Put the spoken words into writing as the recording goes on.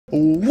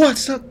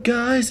What's up,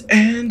 guys?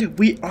 And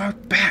we are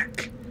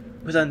back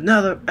with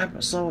another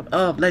episode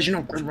of Legend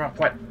of Grimrock.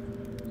 What?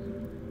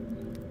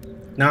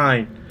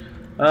 9.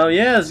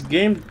 Yeah, this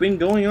game's been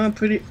going on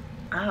pretty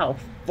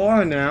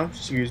far now.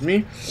 Excuse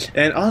me.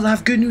 And I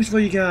have good news for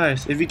you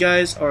guys. If you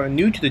guys are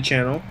new to the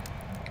channel,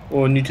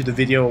 or new to the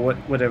video, or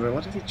whatever.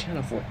 What is the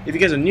channel for? If you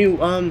guys are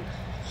new, I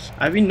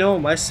already know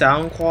my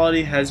sound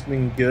quality has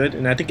been good,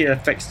 and I think it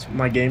affects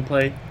my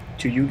gameplay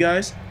to you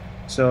guys.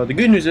 So the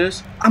good news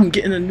is I'm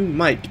getting a new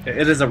mic.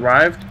 It has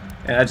arrived,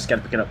 and I just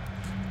gotta pick it up.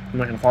 I'm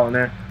not gonna fall in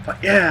there,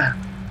 but yeah.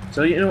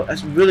 So you know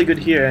that's really good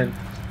here, and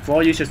for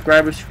all you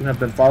subscribers who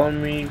have been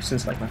following me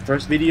since like my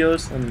first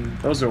videos, and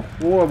those are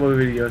horrible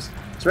videos,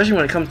 especially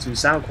when it comes to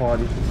sound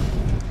quality.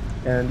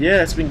 And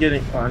yeah, it's been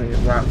getting. Oh, I need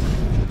to rock.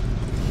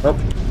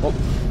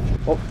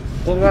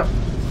 Pull it up.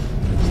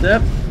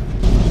 Step.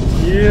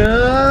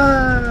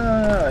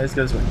 Yeah. Let's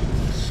go this way.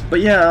 But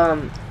yeah,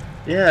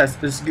 yeah,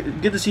 it's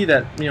good to see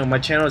that my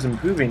channel is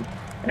improving,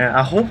 and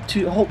I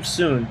hope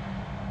soon,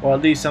 or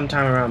at least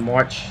sometime around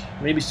March,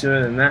 maybe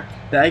sooner than that,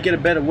 that I get a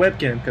better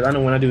webcam, because I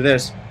know when I do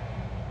this,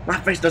 my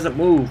face doesn't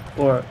move,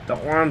 or the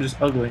arm is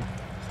ugly.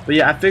 But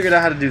yeah, I figured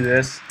out how to do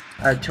this.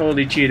 I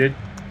totally cheated.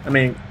 I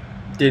mean,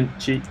 didn't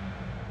cheat.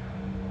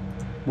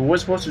 But we're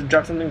supposed to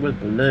drop something with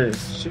blood.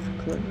 Shift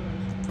click.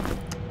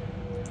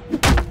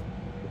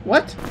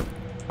 What?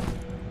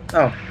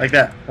 Oh, like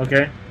that.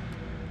 Okay.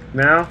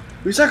 Now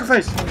we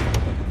sacrifice.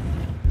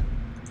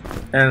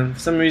 And for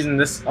some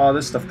reason, all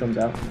this stuff comes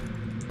out.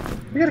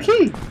 We got a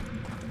key.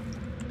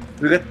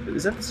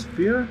 Is that the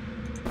spear?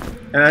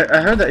 And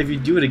I heard that if you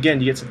do it again,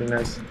 you get something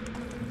nice.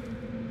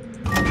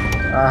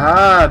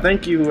 Aha!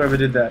 Thank you, whoever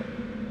did that.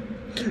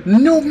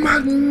 No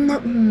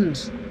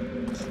mountains.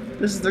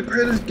 This is the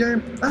greatest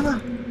game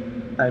ever.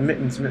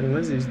 Mittens. What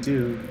does these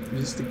do?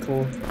 Just the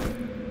cool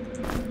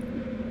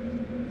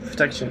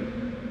protection.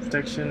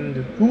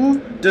 Who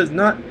does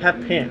not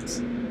have pants?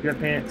 You got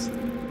pants.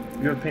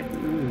 You have pants.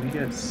 Ooh, you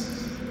got.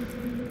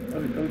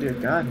 Oh dear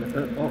God.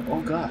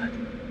 Oh God.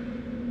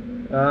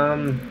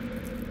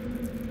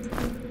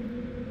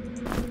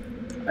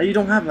 You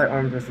don't have like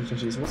armor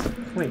proficiency, so what's the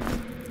point?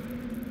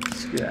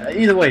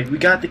 Either way, we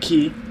got the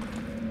key.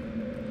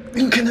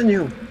 We can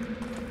continue.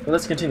 Well,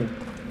 let's continue.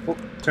 Oh,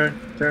 turn.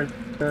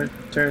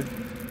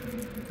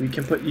 We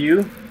can put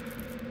you.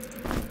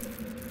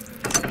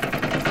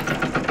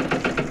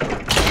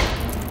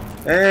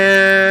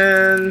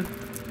 And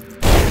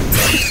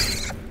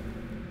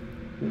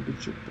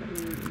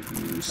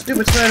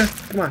stupid spider!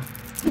 Come on!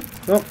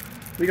 Oh,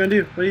 what are you gonna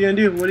do? What are you gonna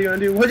do? What are you gonna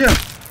do? What ya?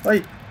 Oh,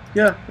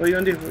 yeah. What are you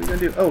gonna do? What are you gonna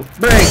do? Oh,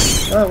 bang!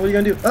 Oh, what are you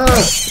gonna do? Oh,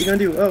 what are you gonna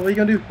do? Oh, what are you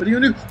gonna do? What are you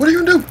gonna do? What are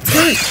you gonna do?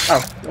 Bang!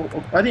 Oh,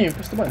 I didn't even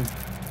press the button.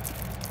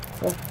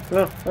 Oh,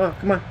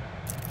 come on!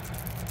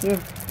 Bang!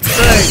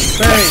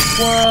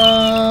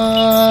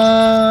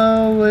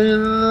 Whoa! We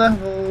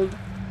leveled.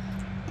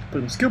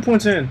 Put some skill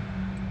points in.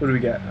 What do we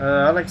got?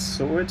 I like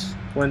swords.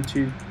 1,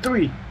 2,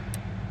 3.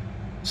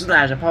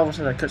 Slash, a powerful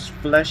sword that cuts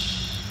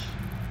flesh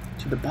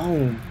to the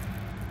bone.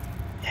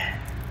 Yeah.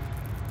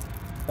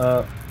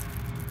 Oh,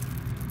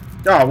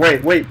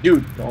 wait,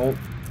 dude, don't.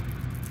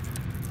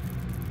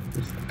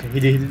 Okay, he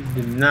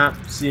did not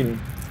see me.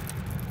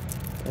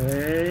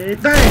 Hey,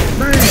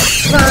 bang,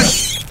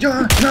 slash,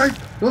 yeah, knife.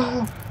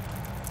 Oh,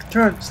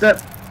 turn,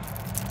 step,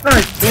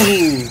 knife.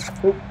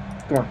 Oh,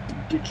 come on,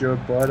 get your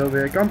butt over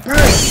here. Come,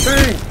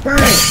 bang.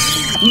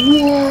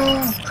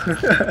 Whoa!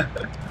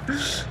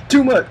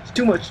 Too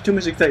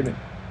much excitement.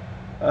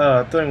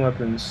 Throwing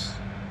weapons.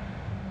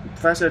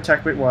 Faster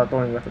attack rate while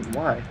throwing weapons.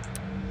 Why?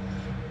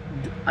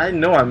 I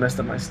know I messed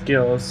up my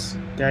skills.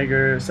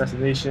 Dagger,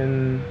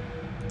 assassination.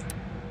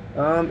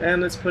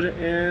 And let's put it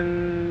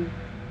in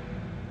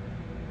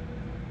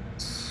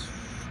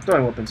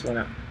throwing weapons. Why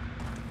not?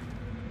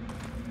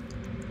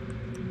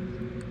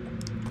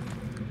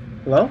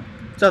 Hello?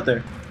 What's out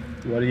there?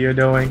 What are you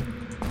doing?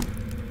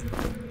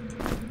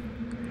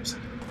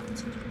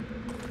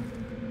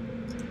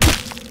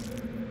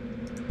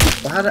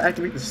 Well, how to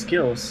activate the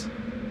skills?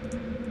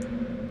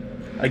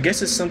 I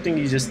guess it's something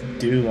you just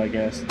do, I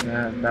guess.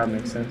 Nah, that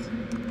makes sense.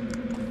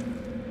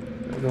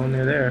 Go in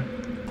there.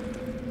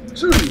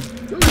 Susie!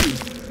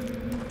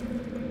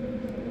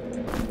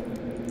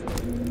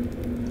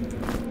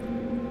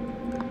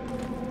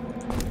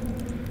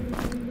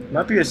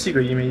 Might be a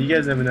secret, you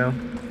guys never know.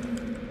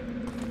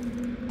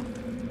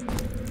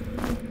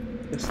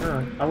 It's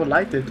not. I would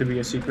like it to be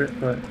a secret,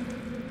 but...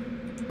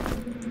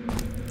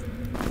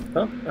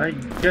 Oh, I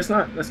guess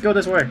not. Let's go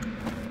this way.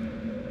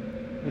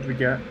 What do we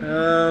got?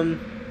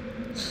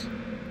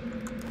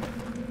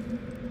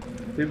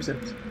 Baby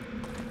steps.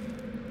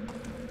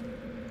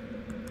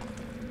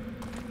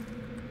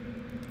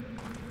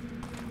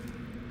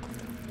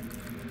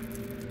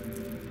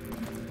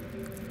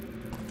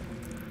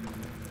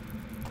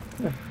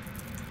 Oh.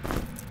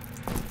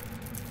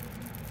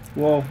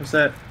 Whoa, what's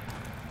that?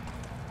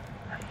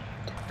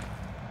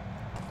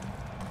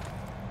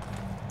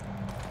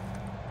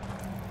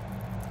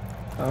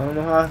 I don't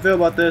know how I feel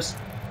about this.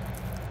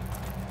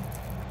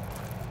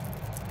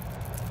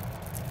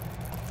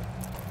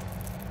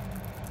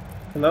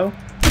 Hello?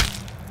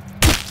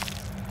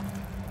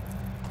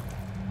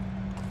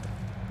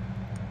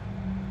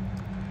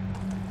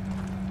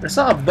 I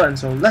saw a button,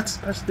 so let's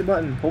press the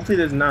button. Hopefully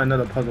there's not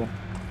another puzzle.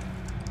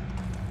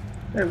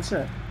 Hey, what's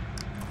that?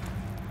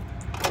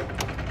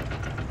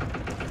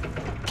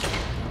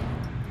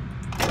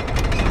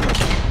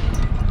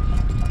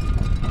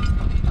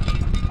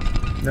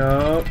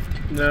 Nope,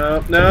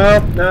 nope,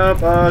 nope,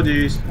 nope. Oh,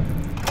 jeez.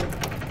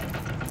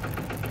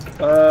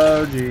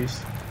 Oh,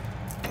 jeez.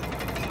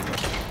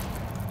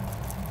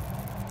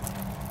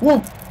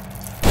 Whoa!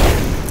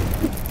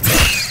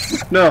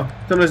 No,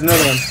 there's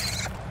another one.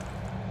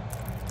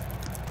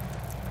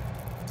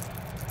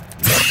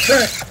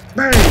 Bang!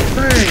 Bang!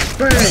 Bang!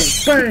 Bang!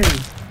 Bang!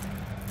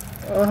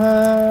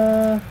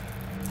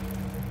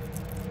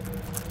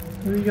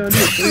 What are you gonna do?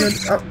 What are you gonna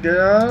do? Oh, get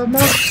out of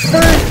my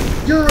face!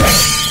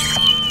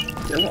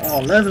 Yeah, we're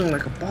all leveling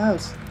like a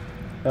boss.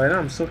 Alright, now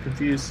I'm so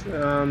confused.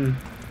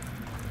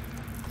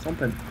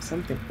 Something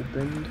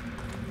opened.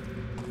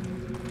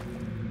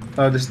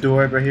 Oh, this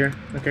door right here.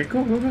 Okay,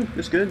 cool, cool, cool.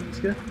 It's good, it's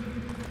good.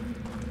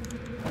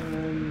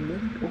 Where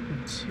did it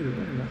open to?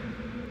 Where am I?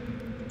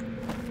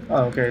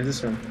 Oh, okay,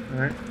 this room.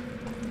 Alright.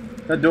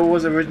 That door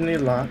was originally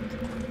locked.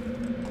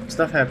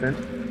 Stuff happened.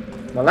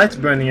 My light's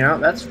burning out.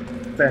 That's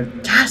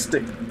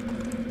fantastic.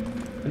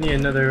 I need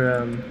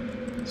another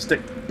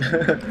stick.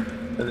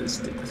 Another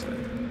stick this way.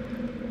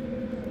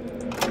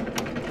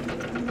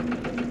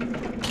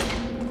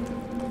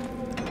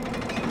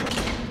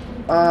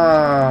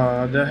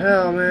 Ah, the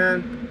hell,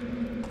 man.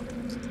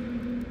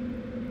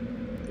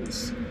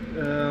 It's,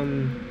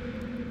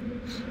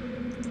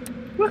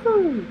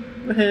 woohoo!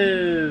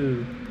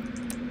 Woohoo!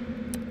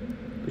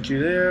 Put you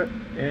there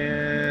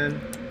and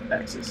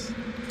access.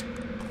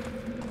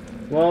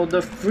 Well,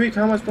 the freak,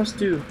 how am I supposed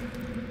to?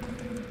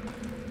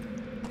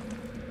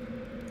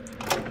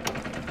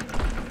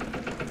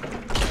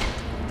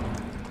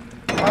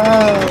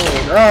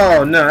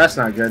 Oh no, that's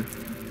not good.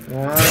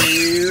 One,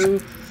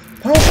 you.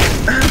 Hoi!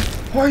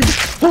 Hoi!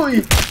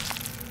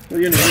 What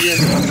are you gonna do?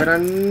 What are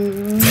you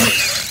gonna do?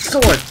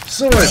 Sword!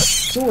 Sword!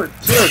 Sword!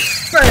 Sword!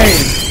 Bang!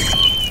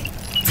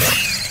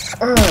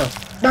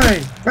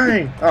 Bang!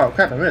 Bang! Oh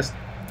crap, I missed.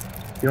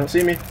 You don't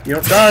see me. You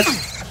don't dodge.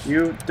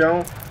 You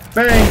don't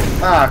bang.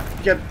 Ah,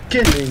 you're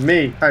kidding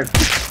me. Alright,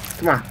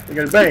 come on. You're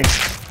gonna bang.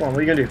 Come on, what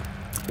are you gonna do?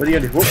 What are you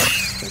gonna do? Whoop.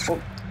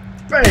 Whoop.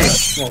 Bang!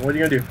 Come on, what are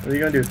you gonna do? What are you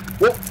gonna do?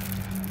 Whoop.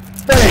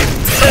 Bang!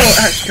 Oh,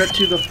 axe cut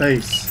to the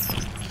face.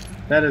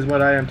 That is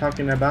what I am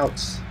talking about.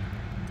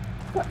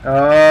 What?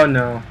 Oh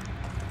no.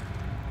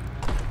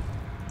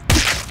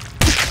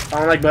 I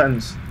don't like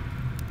buttons.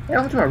 Hey, I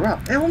went to my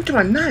rock. Hey, I went to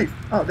my knife.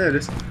 Oh, there it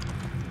is.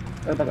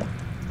 I'm about to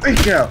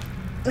freak out.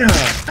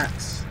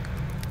 Axe.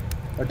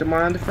 What do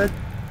mind if I...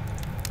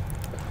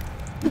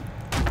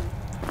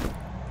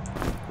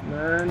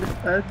 Mind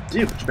if I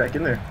do? Put you back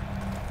in there.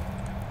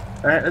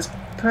 Alright, let's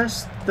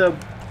press the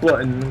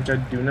button, which I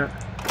do not.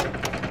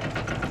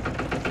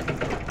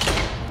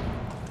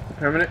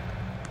 Permanent?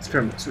 It's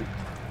permanent, sweet.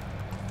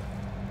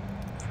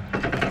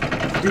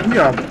 Dude, we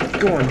are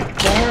going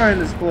far in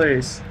this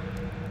place.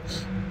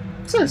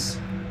 What's this?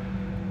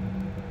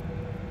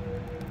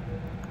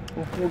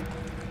 Oh.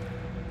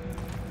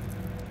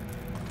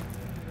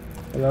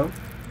 Hello?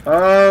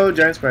 Oh,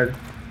 giant spider.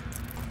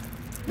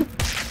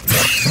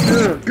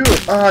 Good.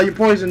 Ah, you're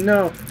poisoned.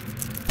 No.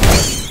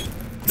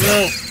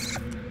 No.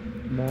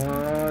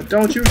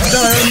 Don't you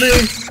die on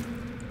me.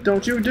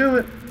 Don't you do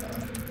it.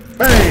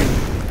 Bang.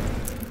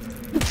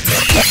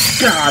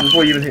 God,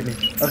 before you even hit me.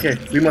 Okay,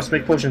 we must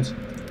make potions.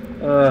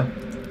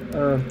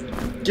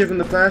 Give him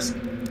the flask.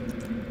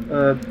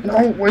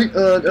 No, wait,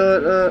 no.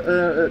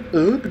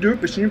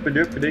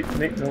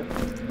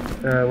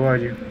 Where are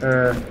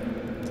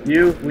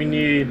you? We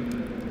need,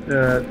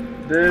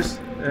 this,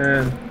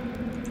 and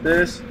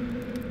this.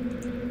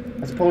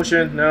 That's a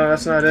potion. No,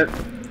 that's not it.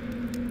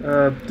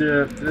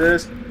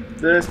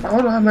 This.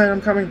 Hold on, man,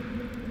 I'm coming.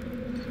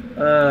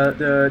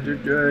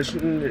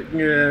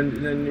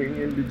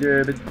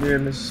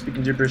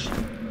 Speaking gibberish.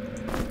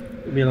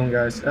 Leave me alone,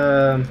 guys.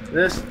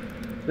 This.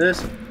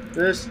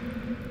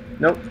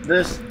 Nope.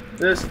 This.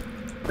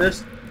 What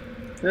is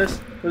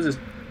this?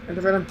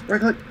 Enter venom. Right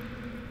click.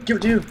 Give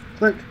it to you.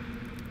 Click.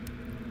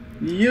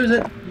 Use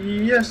it.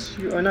 Yes,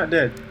 you are not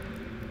dead.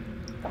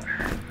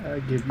 I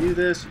give you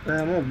this.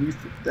 I'm gonna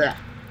refill.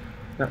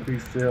 Not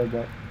refill,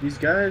 but these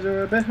guys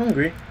are a bit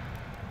hungry.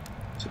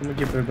 So I'm gonna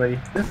give everybody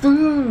the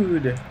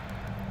food.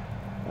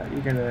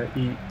 You're gonna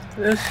eat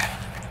this.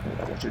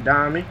 I want you to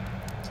die on me.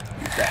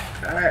 Eat that.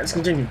 Alright, let's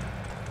continue.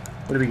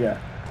 What do we got?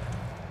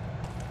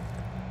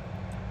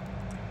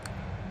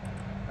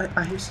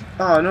 I hear some,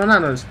 oh, no, not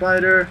another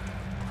spider.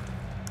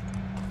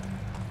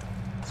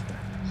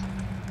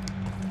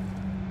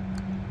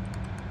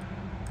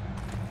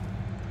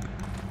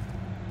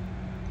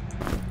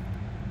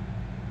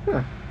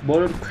 Huh.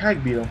 Boiled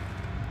crag beetle.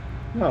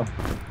 Oh.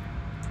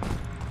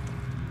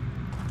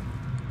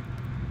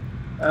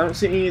 I don't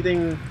see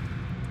anything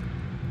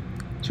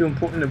too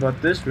important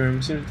about this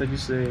room. Seems like you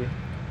say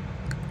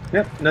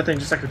Yep, nothing,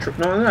 just like a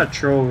no, not a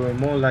troll room,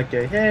 more like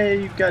a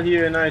hey, you got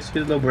here a nice,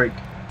 here's a little break.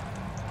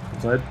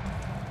 So that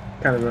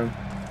kind of room.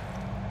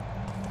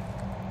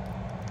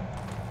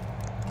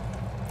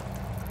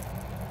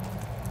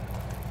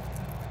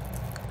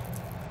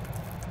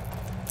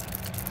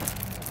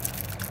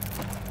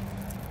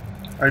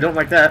 I don't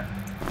like that.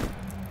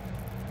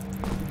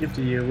 Give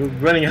to you. We're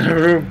running out of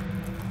room.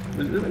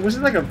 Was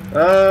it like a?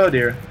 Oh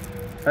dear.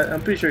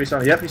 I'm pretty sure he saw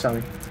me. Yep, he saw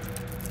me.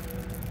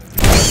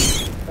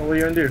 Oh, what are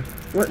you gonna do?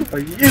 What are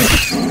you?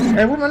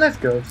 Hey, where'd my knife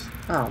go?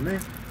 Oh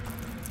man.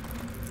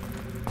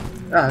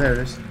 Ah, there it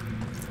is.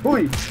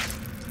 Hoi!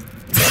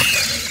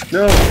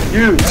 No,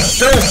 you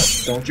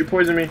don't you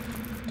poison me?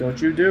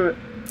 Don't you do it?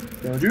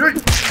 Don't you do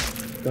it?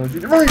 Don't you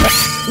do it?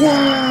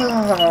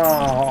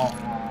 Wow!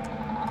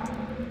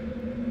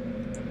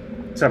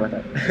 Sorry about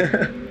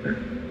that.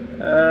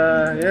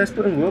 Yeah, let's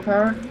put in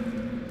willpower.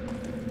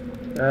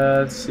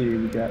 Let's see,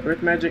 we got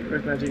Earth Magic, I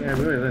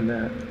really learned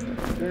that.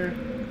 There.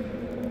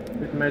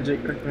 Earth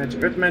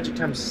Magic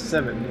times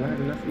 7. Do I have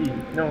enough E?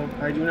 No,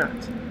 I do not.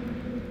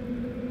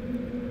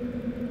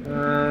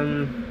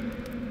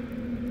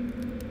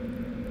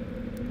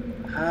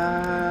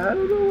 I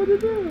don't know what to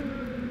do.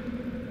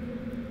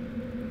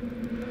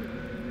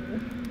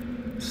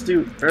 Let's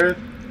do Earth,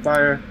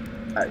 Fire,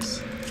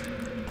 Ice.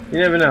 You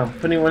never know.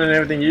 Putting one in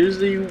everything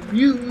usually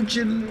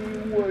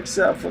works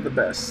out for the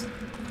best.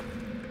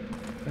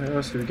 What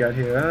else do we got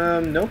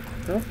here? Nope.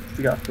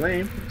 We got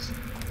Flame.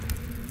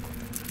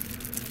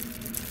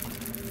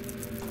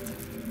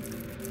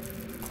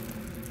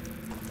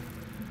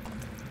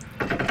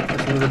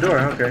 Let's move the door.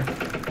 Okay.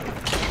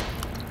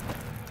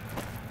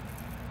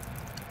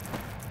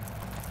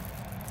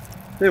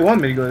 They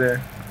want me to go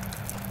there.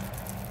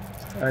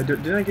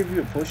 Didn't I give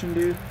you a potion,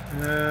 dude?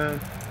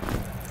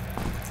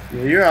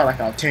 Yeah, you're out like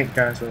a tank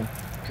guy, so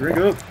drink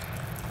up.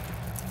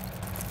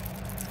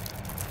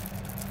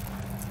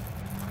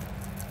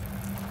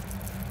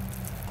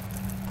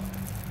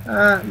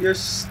 You're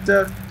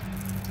stuck.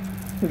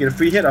 I'll get a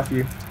free hit off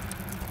you.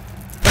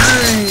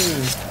 Bang!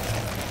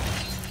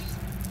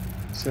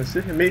 So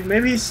sit here.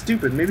 Maybe he's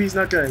stupid. Maybe he's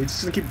not gonna. He's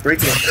just gonna keep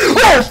breaking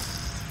it.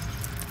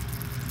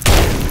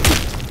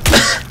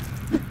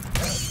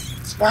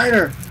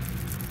 Spider!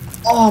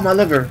 Oh, my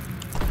liver.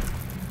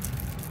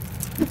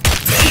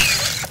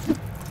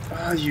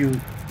 Oh, you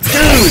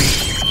dude!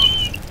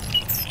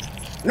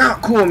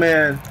 Not cool,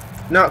 man.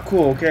 Not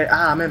cool. Okay.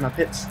 Ah, man, my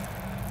pits.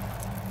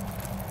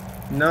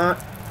 Not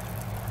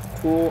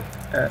cool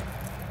at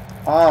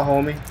all,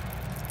 homie.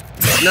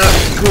 Not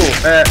cool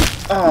at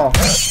all.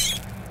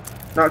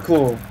 Not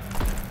cool.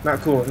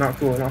 Not cool. Not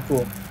cool. Not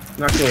cool.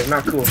 Not cool.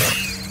 Not cool.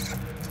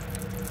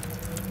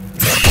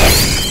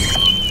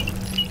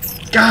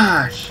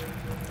 Gosh.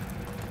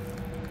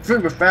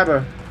 Fruit with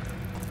Faber.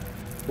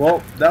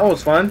 Well, that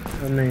was fun.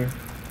 I mean,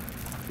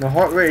 my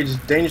heart rate is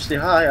dangerously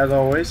high as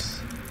always,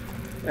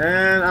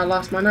 and I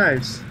lost my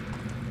knives.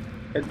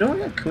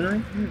 Don't I get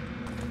kunai?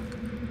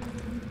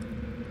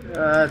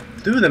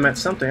 Threw them at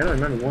something. I don't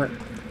remember what.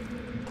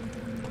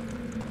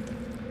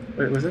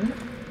 Wait, was it?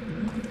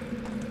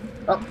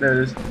 Oh, there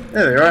it is.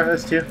 There they are.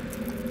 That's two.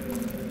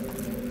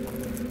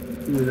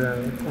 Ooh,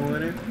 hole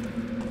in here.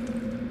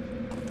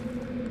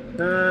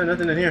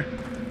 Nothing in here.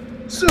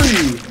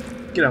 See!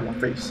 Get out of my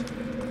face.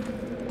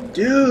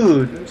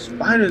 Dude,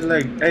 spiders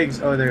like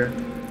eggs. Oh, there.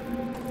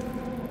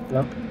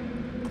 Hello?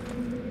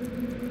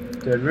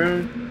 Dead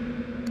room.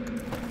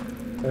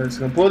 Let's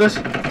gonna pull this.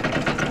 I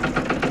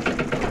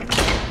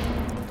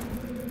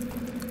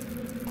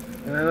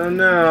don't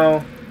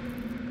know.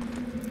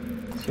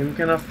 Seems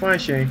kind of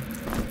fishy.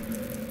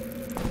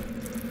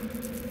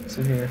 What's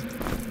in here?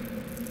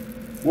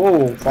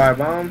 Whoa,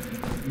 firebomb.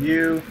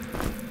 You.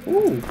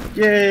 Ooh,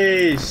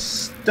 yay,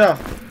 stuff.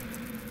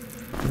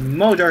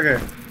 Mojarger.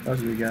 What else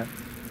do we got?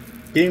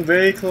 Getting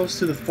very close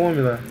to the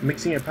formula.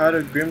 Mixing a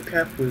powdered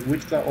Grimrock with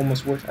witch flower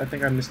almost works. I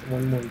think I missed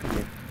one more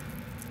ingredient.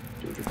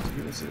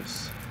 What's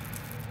this?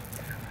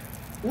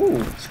 Ooh,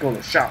 let's go to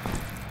the shop.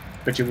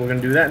 Bet you we're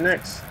gonna do that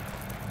next.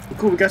 Well,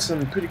 cool, we got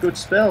some pretty good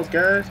spells,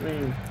 guys. I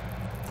mean,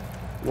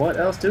 what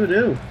else to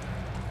do?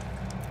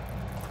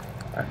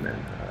 Alright, man.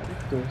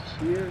 Let's go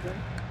here, then.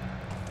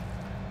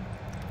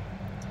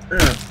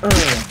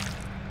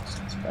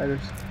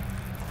 Spiders.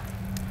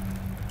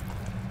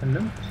 A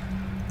note.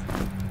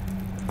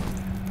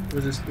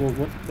 What is this? Well,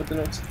 what the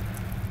notes?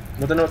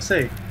 What the notes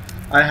say?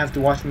 I have to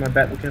watch my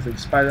back looking for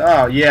spider.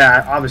 Oh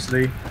yeah,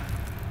 obviously.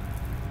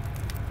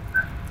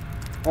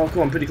 Oh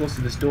cool, I'm pretty close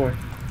to this door.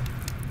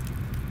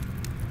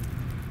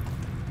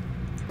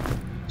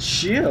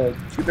 Shield.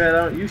 Too bad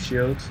I don't use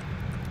shields.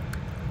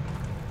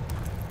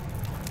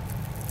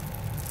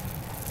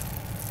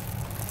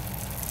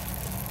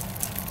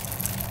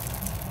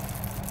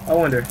 I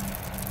wonder.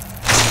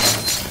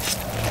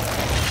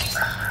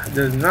 It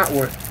does not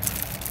work.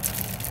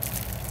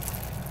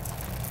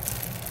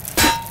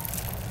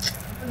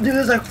 Dude,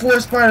 there's like 4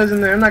 spiders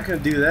in there. I'm not gonna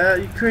do that.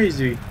 You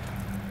crazy?